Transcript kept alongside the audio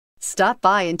Stop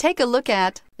by and take a look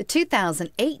at the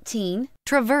 2018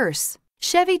 Traverse.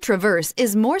 Chevy Traverse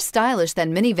is more stylish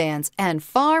than minivans and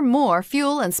far more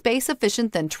fuel and space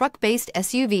efficient than truck-based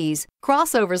SUVs.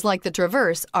 Crossovers like the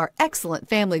Traverse are excellent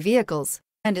family vehicles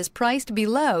and is priced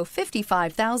below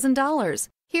 $55,000.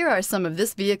 Here are some of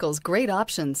this vehicle's great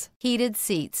options: heated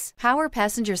seats, power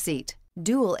passenger seat,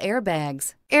 dual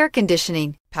airbags, air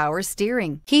conditioning, power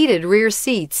steering, heated rear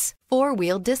seats,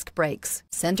 four-wheel disc brakes,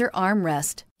 center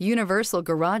armrest, universal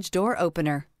garage door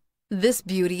opener. This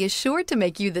beauty is sure to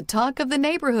make you the talk of the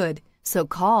neighborhood, so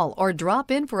call or drop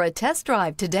in for a test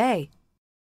drive today.